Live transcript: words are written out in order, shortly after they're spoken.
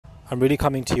I'm really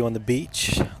coming to you on the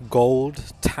beach, gold,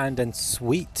 tanned and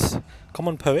sweet. Come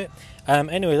on, poet.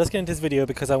 Anyway, let's get into this video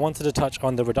because I wanted to touch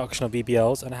on the reduction of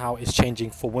BBLs and how it's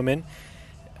changing for women.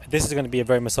 This is going to be a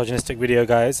very misogynistic video,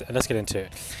 guys, and let's get into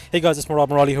it. Hey guys, it's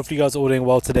Morali. Hopefully you guys are all doing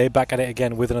well today. Back at it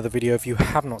again with another video. If you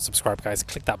have not subscribed, guys,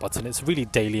 click that button. It's really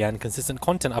daily and consistent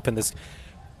content up in this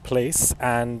place,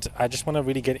 and I just want to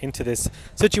really get into this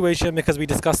situation because we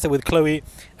discussed it with Khloe,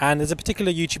 and there's a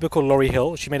particular YouTuber called Lauryn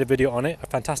Hill. She made a video on it, a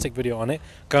fantastic video on it.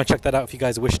 Go and check that out if you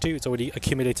guys wish to. It's already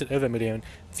accumulated over 1 million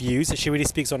views. She really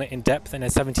speaks on it in depth in a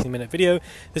 17-minute video.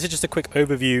 This is just a quick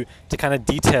overview to kind of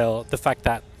detail the fact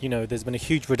that, you know, there's been a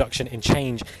huge reduction in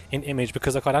change in image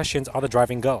because the Kardashians are the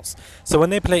driving girls. So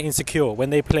when they play Insecure, when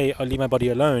they play Leave My Body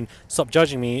Alone, Stop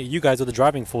Judging Me, you guys are the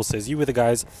driving forces. You were the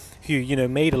guys who, you know,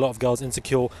 made a lot of girls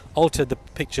insecure, altered the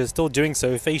pictures, still doing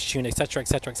so, Facetune, etc,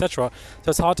 etc, etc. So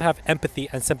it's hard to have empathy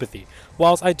and sympathy.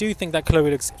 Whilst I do think that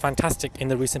Khloe looks fantastic in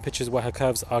the recent pictures where her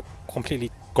curves are completely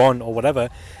gone or whatever,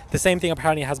 the same thing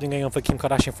apparently has been going on for Kim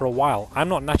Kardashian for a while. I'm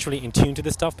not naturally in tune to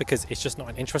this stuff because it's just not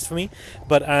an interest for me,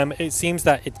 but it seems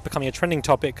that it's becoming a trending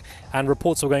topic, and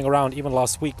reports were going around even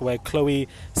last week where Khloe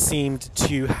seemed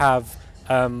to have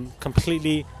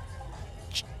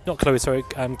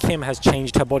Kim has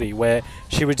changed her body, where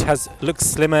she has looked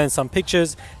slimmer in some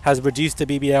pictures, has reduced the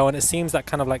BBL, and it seems that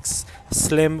kind of like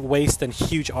slim waist and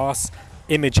huge ass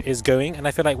image is going. And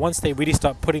I feel like once they really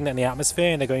start putting that in the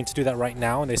atmosphere, and they're going to do that right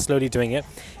now, and they're slowly doing it,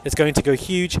 it's going to go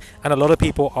huge, and a lot of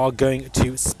people are going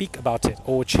to speak about it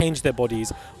or change their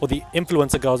bodies, or the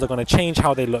influencer girls are going to change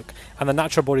how they look, and the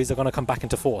natural bodies are going to come back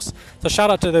into force. So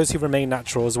shout out to those who remain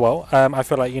natural as well. I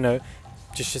feel like, you know,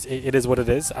 it is what it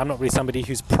is. I'm not really somebody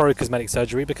who's pro cosmetic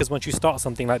surgery, because once you start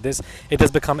something like this, it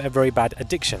does become a very bad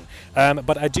addiction.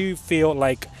 But I do feel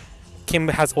like Kim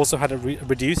has also had a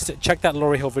reduced. Check that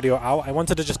Lauryn Hill video out. I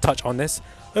wanted to just touch on this,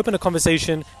 open a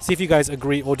conversation, see if you guys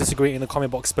agree or disagree in the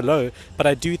comment box below. But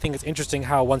I do think it's interesting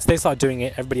how once they start doing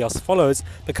it, everybody else follows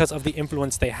because of the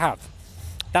influence they have.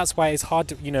 That's why it's hard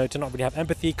to, you know, to not really have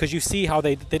empathy, because you see how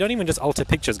they don't even just alter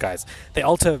pictures, guys. They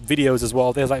alter videos as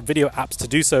well. There's like video apps to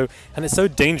do so, and it's so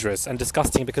dangerous and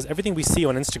disgusting because everything we see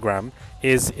on Instagram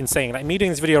is insane. Like me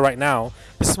doing this video right now,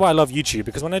 this is why I love YouTube,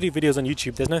 because when I do videos on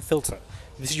YouTube, there's no filter.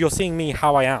 You're seeing me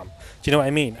how I am. Do you know what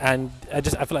I mean? And I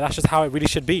feel like that's just how it really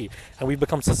should be. And we've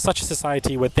become such a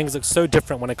society where things look so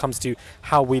different when it comes to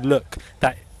how we look,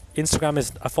 that Instagram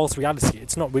is a false reality.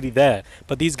 It's not really there.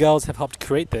 But these girls have helped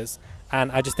create this. And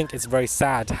I just think it's very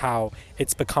sad how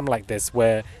it's become like this,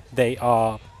 where they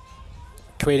are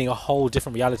creating a whole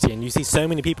different reality. And you see so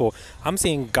many people. I'm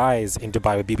seeing guys in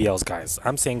Dubai with BBLs, guys.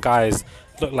 I'm seeing guys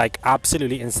look like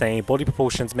absolutely insane. Body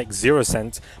proportions make 0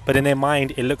 sense, but in their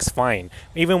mind, it looks fine.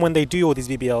 Even when they do all these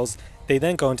BBLs, they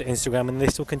then go into Instagram and they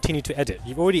still continue to edit.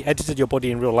 You've already edited your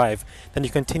body in real life, then you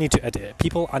continue to edit it.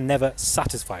 People are never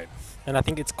satisfied. And I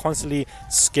think it's constantly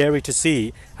scary to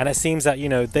see. And it seems that, you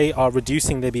know, they are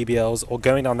reducing their BBLs or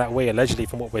going down that way, allegedly,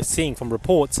 from what we're seeing from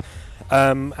reports.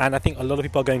 And I think a lot of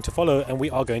people are going to follow, and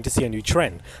we are going to see a new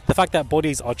trend. The fact that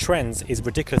bodies are trends is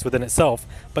ridiculous within itself,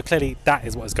 but clearly that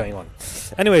is what is going on.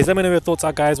 Anyways, let me know what your thoughts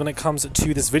are, guys, when it comes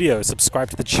to this video. Subscribe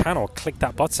to the channel, click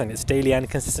that button. It's daily and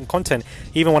consistent content,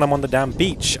 even when I'm on the damn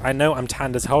beach. I know I'm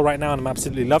tanned as hell right now, and I'm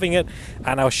absolutely loving it.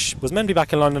 And I was meant to be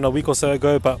back in London a week or so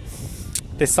ago, but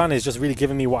this sun is just really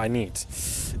giving me what I need.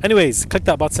 Anyways, click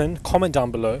that button, comment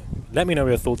down below, let me know what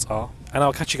your thoughts are, and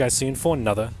I'll catch you guys soon for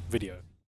another video.